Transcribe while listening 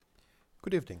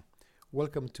Good evening.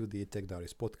 Welcome to the Tech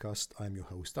Diaries podcast. I'm your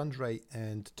host, Andre,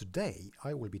 and today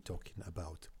I will be talking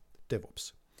about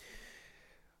DevOps.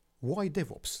 Why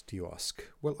DevOps, do you ask?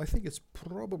 Well, I think it's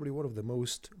probably one of the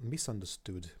most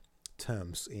misunderstood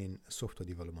terms in software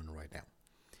development right now.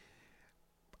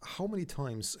 How many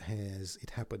times has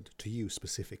it happened to you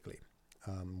specifically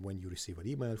when you receive an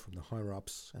email from the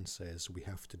higher-ups and says, we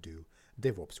have to do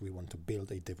DevOps, we want to build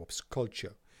a DevOps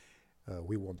culture,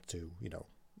 we want to,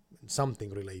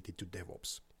 something related to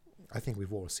DevOps. I think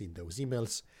we've all seen those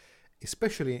emails,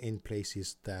 especially in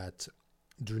places that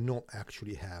do not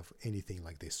actually have anything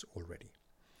like this already.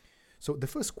 So the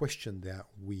first question that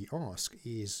we ask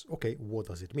is, okay, what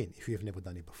does it mean? If you've never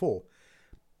done it before,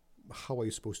 how are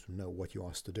you supposed to know what you're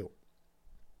asked to do?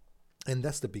 And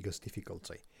that's the biggest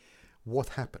difficulty. What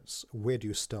happens? Where do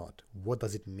you start? What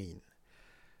does it mean?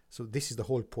 So this is the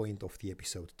whole point of the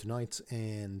episode tonight,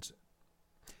 and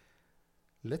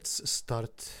let's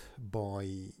start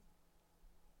by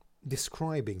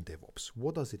describing DevOps.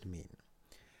 What does it mean?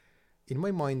 In my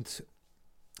mind,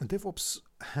 DevOps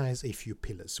has a few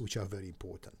pillars which are very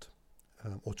important.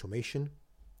 Automation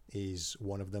is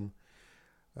one of them.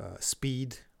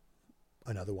 Speed,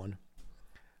 another one.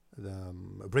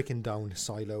 Breaking down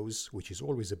silos, which is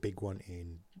always a big one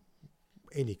in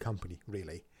any company,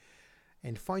 really.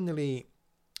 And finally,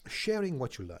 sharing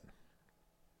what you learn.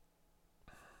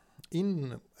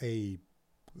 In a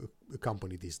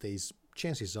company these days,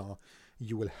 chances are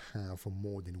you will have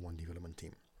more than one development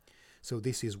team. So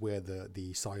this is where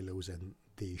the silos and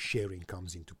the sharing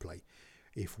comes into play.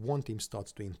 If one team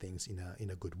starts doing things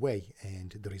in a good way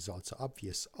and the results are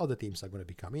obvious, other teams are going to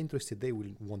become interested. They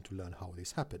will want to learn how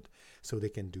this happened so they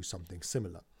can do something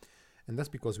similar. And that's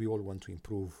because we all want to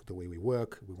improve the way we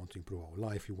work. We want to improve our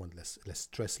life. We want less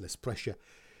stress, less pressure.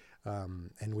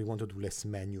 And we want to do less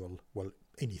manual,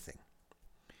 anything.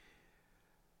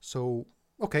 So,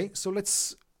 okay, so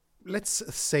let's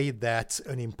say that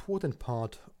an important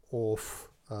part of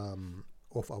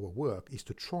our work is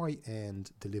to try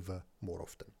and deliver more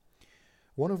often.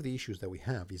 One of the issues that we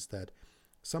have is that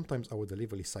sometimes our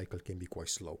delivery cycle can be quite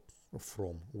slow,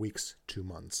 from weeks to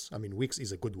months. I mean, weeks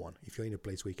is a good one. If you're in a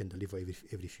place where you can deliver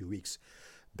every few weeks,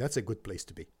 that's a good place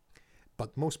to be.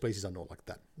 But most places are not like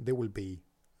that. There will be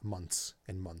months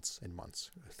and months and months.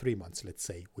 3 months, let's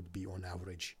say, would be on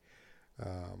average.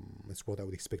 That's what I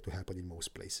would expect to happen in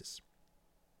most places.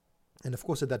 And of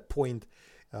course, at that point,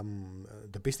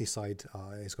 the business side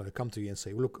is going to come to you and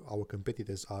say, look, our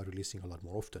competitors are releasing a lot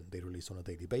more often. They release on a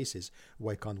daily basis.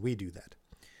 Why can't we do that?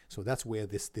 So that's where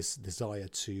this desire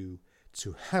to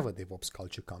have a DevOps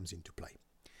culture comes into play.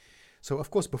 So of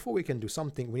course, before we can do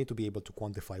something, we need to be able to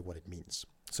quantify what it means.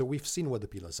 So we've seen what the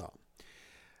pillars are.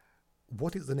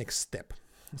 What is the next step?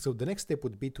 So the next step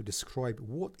would be to describe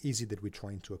what is it that we're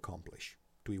trying to accomplish.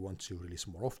 Do we want to release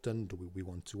more often? Do we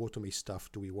want to automate stuff?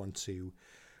 Do we want to,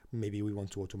 maybe we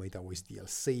want to automate our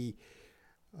SDLC?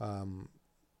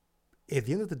 At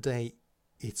the end of the day,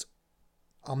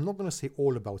 I'm not going to say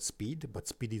all about speed, but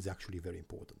speed is actually very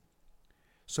important.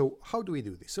 So how do we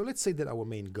do this? So let's say that our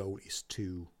main goal is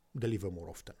to deliver more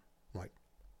often, right?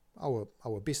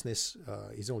 Our business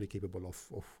is only capable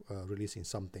of releasing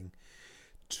something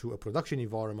to a production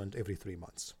environment every 3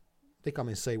 months. They come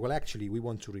and say, well, actually, we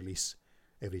want to release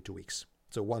every 2 weeks.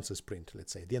 So once a sprint,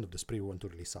 let's say, at the end of the sprint, we want to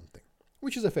release something,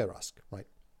 which is a fair ask, right?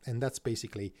 And that's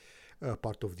basically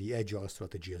part of the agile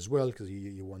strategy as well, because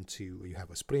you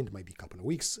have a sprint, maybe a couple of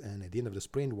weeks, and at the end of the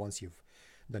sprint, once you've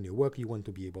done your work, you want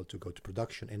to be able to go to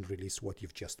production and release what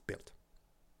you've just built.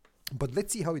 But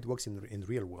let's see how it works in the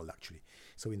real world, actually.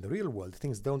 So in the real world,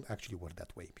 things don't actually work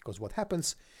that way, because what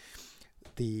happens,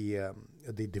 the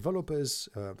developers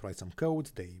write some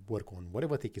code, they work on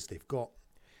whatever tickets they've got,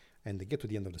 and they get to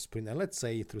the end of the sprint, and let's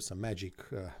say through some magic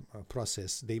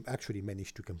process, they actually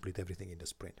manage to complete everything in the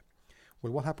sprint.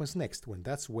 Well, what happens next? When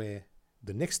that's where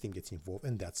the next team gets involved,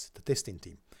 and that's the testing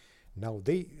team. Now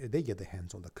they get their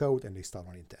hands on the code and they start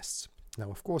running tests.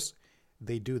 Now, of course,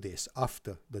 they do this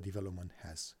after the development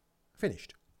has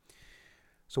finished.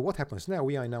 So what happens now?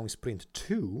 We are now in sprint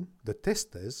 2. The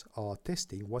testers are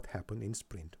testing what happened in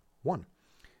sprint 1.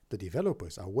 The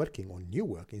developers are working on new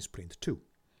work in sprint 2.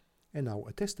 And now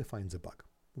a tester finds a bug.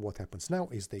 What happens now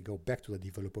is they go back to the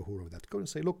developer who wrote that code and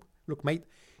say, look, mate,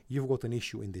 you've got an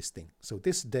issue in this thing. So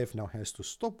this dev now has to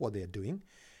stop what they're doing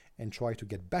and try to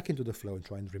get back into the flow and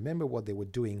try and remember what they were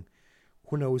doing,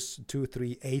 who knows, 2,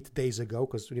 3, 8 days ago,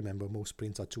 because remember, most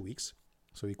sprints are 2 weeks.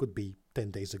 So it could be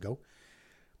 10 days ago.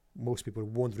 Most people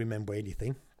won't remember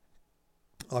anything.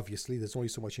 Obviously, there's only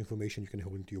so much information you can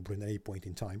hold into your brain at any point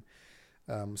in time.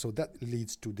 So that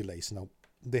leads to delays. Now,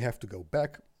 they have to go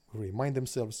back, remind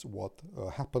themselves what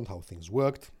happened, how things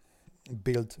worked,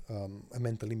 build a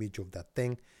mental image of that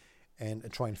thing, and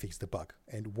try and fix the bug.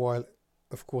 And while,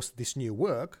 of course, this new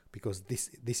work, because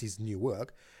this is new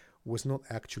work, was not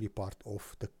actually part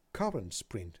of the current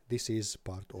sprint. This is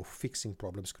part of fixing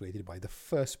problems created by the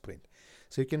first sprint.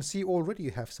 So you can see already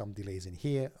you have some delays in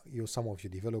here. Some of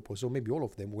your developers, or maybe all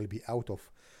of them, will be out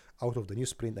of the new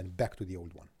sprint and back to the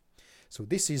old one. So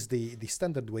this is the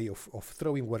standard way of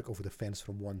throwing work over the fence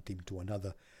from one team to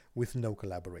another with no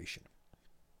collaboration.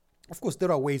 Of course,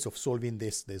 there are ways of solving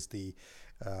this. There's the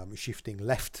shifting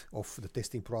left of the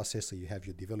testing process, so you have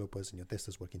your developers and your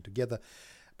testers working together,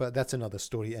 but that's another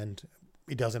story, and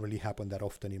it doesn't really happen that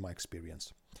often in my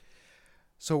experience.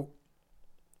 So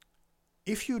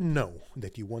if you know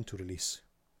that you want to release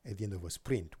at the end of a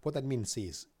sprint, what that means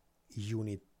is you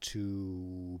need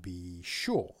to be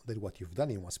sure that what you've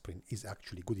done in one sprint is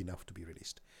actually good enough to be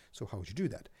released. So how would you do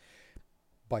that?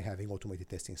 By having automated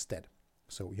testing instead.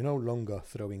 So you're no longer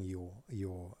throwing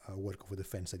your work over the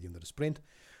fence at the end of the sprint.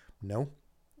 No,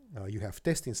 you have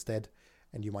tests instead,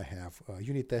 and you might have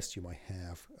unit tests, you might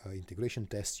have integration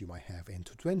tests, you might have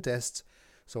end-to-end tests.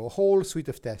 So a whole suite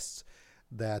of tests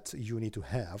that you need to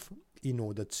have in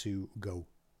order to go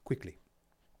quickly.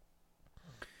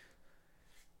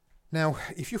 Now,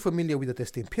 if you're familiar with the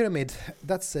testing pyramid,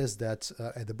 that says that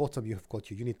at the bottom you have got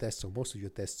your unit tests, so most of your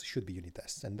tests should be unit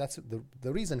tests. And that's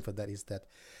the reason for that is that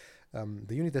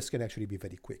the unit tests can actually be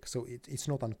very quick. So it's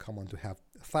not uncommon to have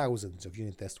thousands of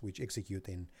unit tests which execute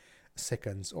in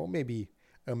seconds or maybe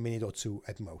a minute or two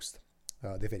at most.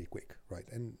 They're very quick, right?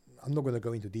 And I'm not going to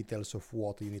go into details of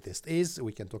what a unit test is.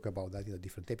 We can talk about that in a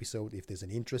different episode if there's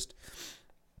an interest.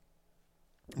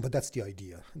 But that's the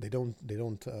idea. They don't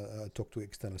talk to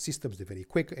external systems. They're very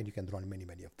quick, and you can run many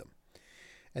of them.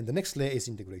 And the next layer is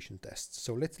integration tests.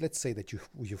 So let's say that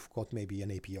you've got maybe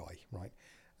an API, right?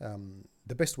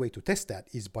 The best way to test that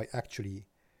is by actually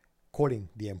calling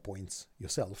the endpoints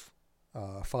yourself,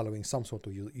 following some sort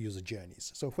of user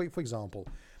journeys. So for example,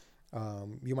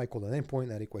 you might call an endpoint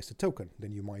and request a token.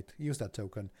 Then you might use that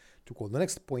token to call the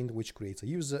next point, which creates a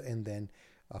user, and then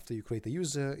after you create a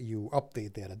user, you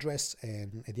update their address,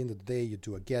 and at the end of the day, you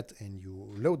do a get and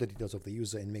you load the details of the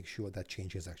user and make sure that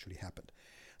change has actually happened.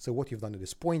 So what you've done at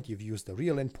this point, you've used the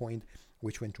real endpoint,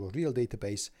 which went to a real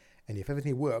database, and if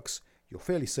everything works, you're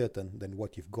fairly certain that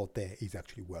what you've got there is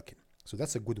actually working. So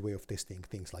that's a good way of testing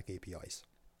things like APIs.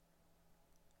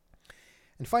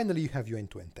 And finally, you have your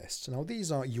end-to-end tests. Now,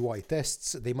 these are UI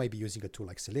tests. They might be using a tool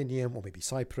like Selenium or maybe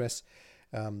Cypress.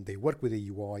 They work with the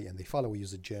UI and they follow a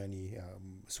user journey,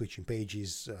 switching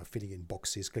pages, filling in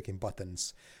boxes, clicking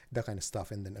buttons, that kind of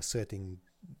stuff, and then asserting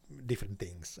different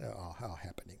things are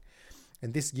happening.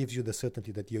 And this gives you the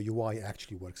certainty that your UI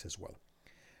actually works as well.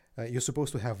 You're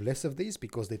supposed to have less of these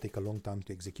because they take a long time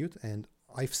to execute. And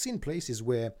I've seen places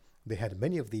where they had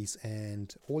many of these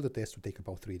and all the tests would take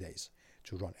about 3 days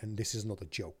to run. And this is not a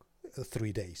joke,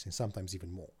 3 days and sometimes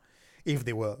even more, if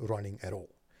they were running at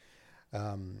all.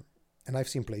 And I've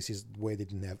seen places where they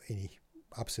didn't have any,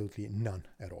 absolutely none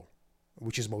at all,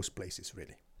 which is most places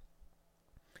really.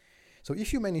 So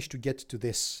if you manage to get to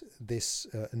this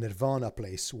nirvana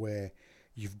place where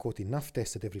you've got enough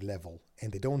tests at every level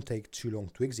and they don't take too long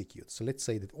to execute. So let's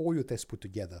say that all your tests put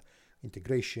together,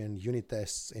 integration, unit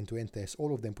tests, end-to-end tests,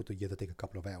 all of them put together take a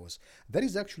couple of hours. That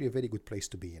is actually a very good place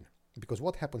to be in, because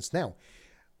what happens now,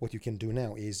 what you can do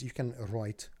now is you can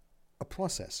write a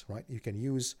process, right? You can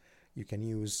use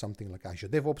something like Azure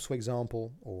Devops, for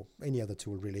example, or any other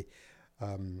tool really,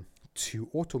 to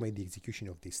automate the execution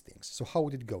of these things. So how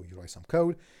would it go? You write some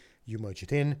code, you merge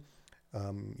it in,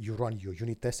 you run your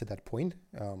unit tests at that point,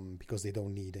 because they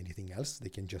don't need anything else. They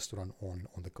can just run on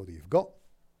the code that you've got.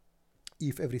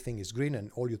 If everything is green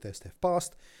and all your tests have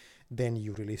passed, then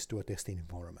you release to a testing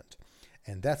environment.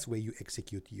 And that's where you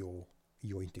execute your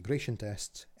integration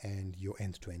tests and your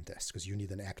end-to-end tests, because you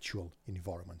need an actual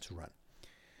environment to run.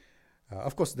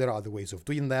 Of course, there are other ways of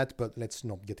doing that, but let's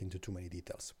not get into too many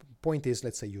details. Point is,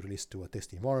 let's say you release to a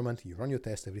test environment, you run your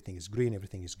test, everything is green,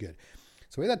 everything is good.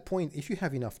 So at that point, if you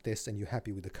have enough tests and you're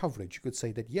happy with the coverage, you could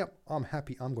say that, yep, I'm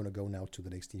happy, I'm going to go now to the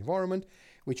next environment,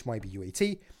 which might be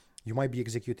UAT. You might be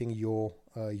executing your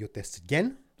tests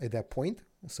again at that point.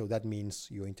 So that means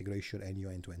your integration and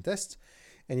your end-to-end tests.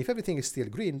 And if everything is still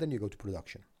green, then you go to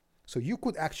production. So you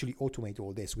could actually automate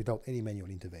all this without any manual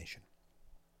intervention.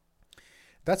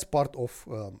 That's part of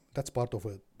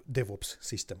a DevOps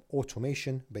system,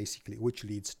 automation basically, which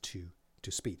leads to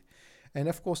speed. And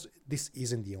of course, this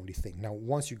isn't the only thing. Now,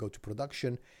 once you go to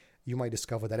production, you might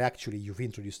discover that actually you've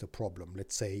introduced a problem.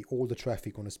 Let's say all the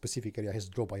traffic on a specific area has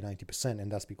dropped by 90%,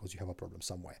 and that's because you have a problem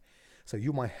somewhere. So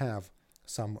you might have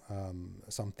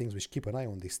some things which keep an eye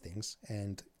on these things.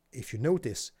 And if you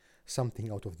notice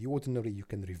something out of the ordinary, you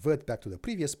can revert back to the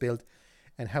previous build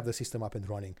and have the system up and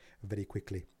running very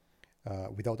quickly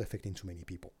without affecting too many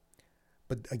people.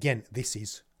 But again, this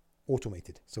is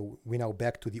automated. So we're now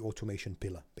back to the automation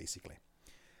pillar, basically.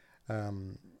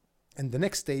 And the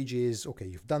next stage is, okay,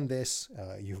 you've done this,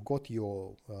 you've got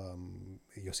your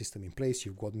system in place,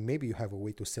 maybe you have a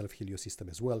way to self-heal your system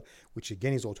as well, which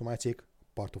again is automatic,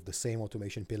 part of the same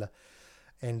automation pillar.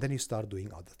 And then you start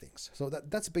doing other things. So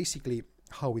that's basically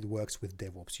how it works with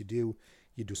DevOps.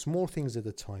 You do small things at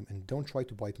a time, and don't try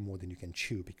to bite more than you can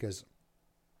chew, because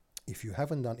if your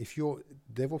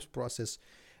DevOps process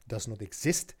does not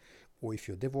exist, or if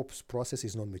your DevOps process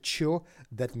is not mature,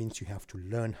 that means you have to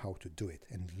learn how to do it.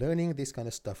 And learning this kind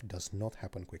of stuff does not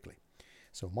happen quickly.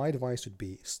 So my advice would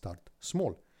be start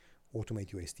small.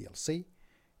 Automate your SDLC.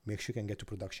 Make sure you can get to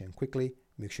production quickly.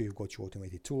 Make sure you've got your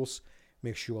automated tools.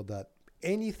 Make sure that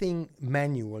anything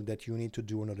manual that you need to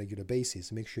do on a regular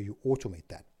basis, make sure you automate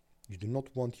that. You do not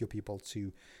want your people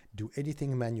to do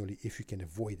anything manually if you can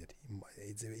avoid it.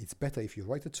 It's better if you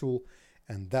write a tool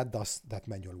and that does that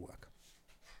manual work.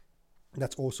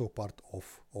 That's also part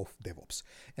of DevOps.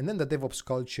 And then the DevOps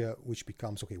culture, which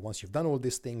becomes, okay, once you've done all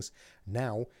these things,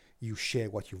 now you share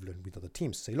what you've learned with other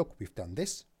teams. Say, look, we've done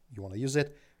this. You want to use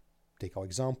it? Take our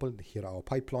example. Here are our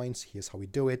pipelines. Here's how we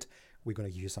do it. We're going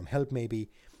to give you some help maybe.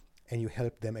 And you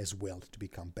help them as well to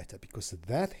become better, because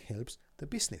that helps the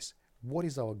business. What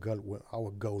is our goal?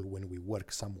 Our goal when we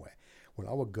work somewhere? Well,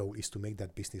 our goal is to make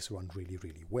that business run really,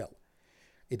 really well.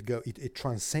 It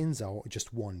transcends our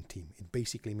just one team. It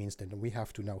basically means that we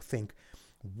have to now think,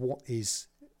 what is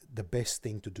the best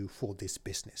thing to do for this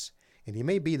business? And it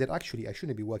may be that actually I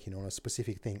shouldn't be working on a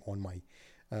specific thing on my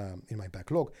in my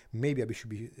backlog. Maybe I should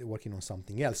be working on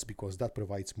something else, because that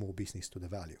provides more business to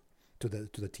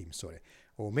the team.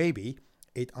 Or maybe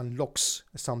it unlocks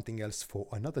something else for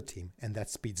another team, and that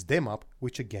speeds them up,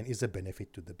 which again is a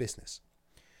benefit to the business.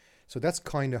 So that's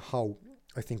kind of how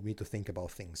I think we need to think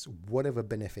about things. Whatever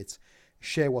benefits,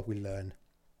 share what we learn,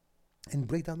 and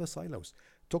break down the silos.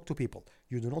 Talk to people.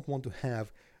 You do not want to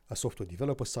have a software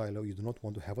developer silo. You do not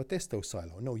want to have a tester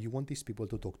silo. No, you want these people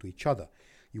to talk to each other.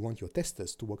 You want your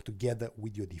testers to work together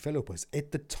with your developers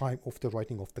at the time of the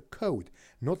writing of the code,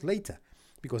 not later,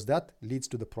 because that leads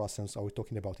to the process I was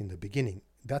talking about in the beginning.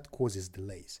 That causes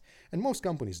delays. And most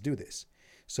companies do this.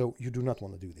 So you do not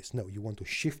want to do this. No, you want to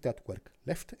shift that work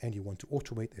left, and you want to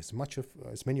automate as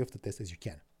many of the tests as you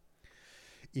can.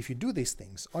 If you do these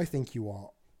things, I think you are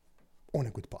on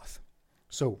a good path.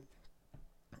 So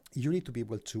you need to be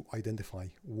able to identify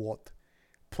what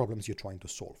problems you're trying to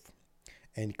solve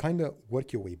and kind of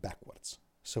work your way backwards.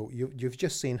 So you've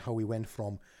just seen how we went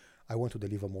from, I want to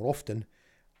deliver more often.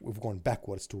 We've gone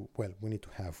backwards to, well, we need to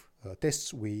have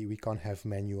tests. We can't have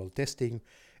manual testing.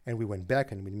 And we went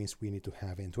back, and it means we need to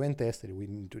have end-to-end tests, and we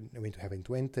need to have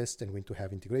end-to-end tests, and we need to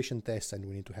have integration tests, and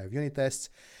we need to have unit tests.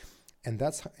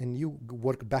 And you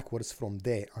work backwards from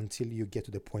there until you get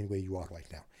to the point where you are right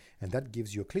now. And that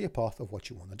gives you a clear path of what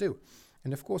you want to do.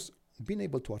 And of course, being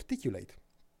able to articulate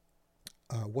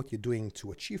what you're doing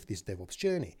to achieve this DevOps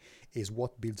journey is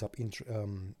what builds up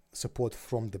support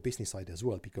from the business side as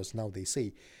well, because now they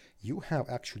say you have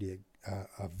actually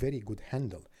a very good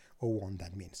handle on what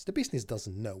that means. The business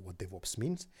doesn't know what DevOps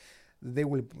means.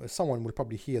 Someone will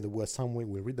probably hear the word somewhere,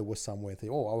 will read the word somewhere, and say,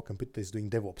 oh, our computer is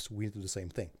doing DevOps, we do the same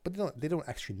thing. But they don't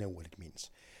actually know what it means.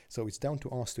 So it's down to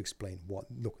us to explain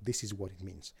look, this is what it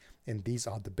means. And these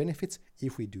are the benefits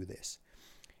if we do this.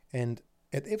 And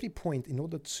at every point, in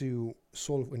order to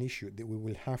solve an issue, we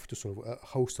will have to solve a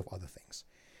host of other things.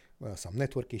 Some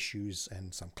network issues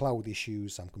and some cloud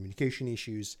issues, some communication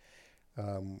issues,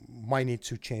 might need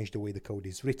to change the way the code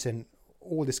is written.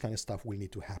 All this kind of stuff will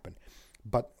need to happen.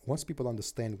 But once people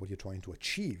understand what you're trying to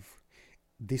achieve,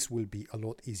 this will be a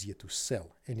lot easier to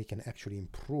sell, and it can actually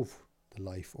improve the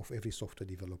life of every software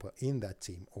developer in that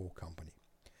team or company.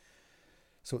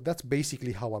 So that's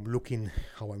basically how I'm looking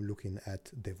at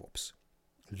DevOps.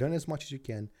 Learn as much as you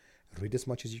can, read as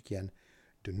much as you can.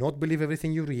 Do not believe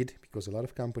everything you read, because a lot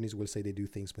of companies will say they do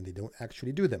things when they don't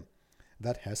actually do them.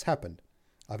 That has happened.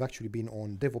 I've actually been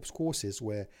on DevOps courses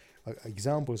where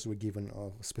examples were given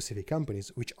of specific companies,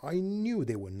 which I knew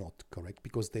they were not correct,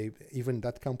 because even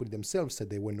that company themselves said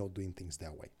they were not doing things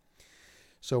that way.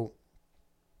 So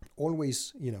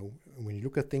always, when you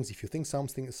look at things, if you think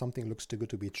something looks too good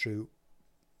to be true,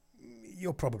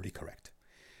 you're probably correct.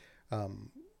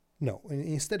 No,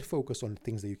 instead focus on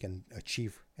things that you can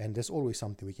achieve, and there's always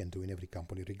something we can do in every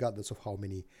company, regardless of how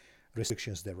many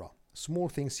restrictions there are. Small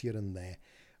things here and there,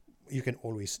 you can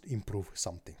always improve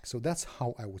something. So that's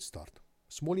how I would start.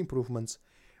 Small improvements,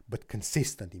 but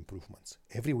consistent improvements.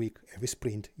 Every week, every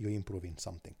sprint, you're improving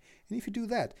something. And if you do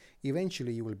that,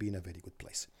 eventually you will be in a very good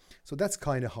place. So that's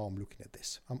kind of how I'm looking at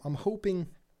this. I'm hoping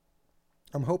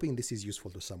this is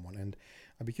useful to someone, and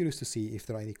I'd be curious to see if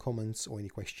there are any comments or any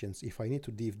questions. If I need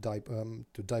to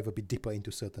dive a bit deeper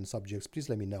into certain subjects, please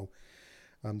let me know.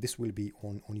 This will be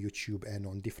on YouTube and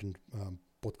on different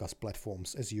podcast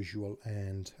platforms as usual,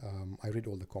 and I read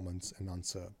all the comments and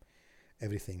answer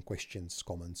everything, questions,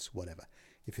 comments, whatever.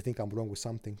 If you think I'm wrong with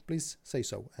something, please say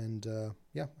so. And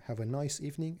yeah, have a nice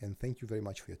evening, and thank you very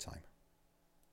much for your time.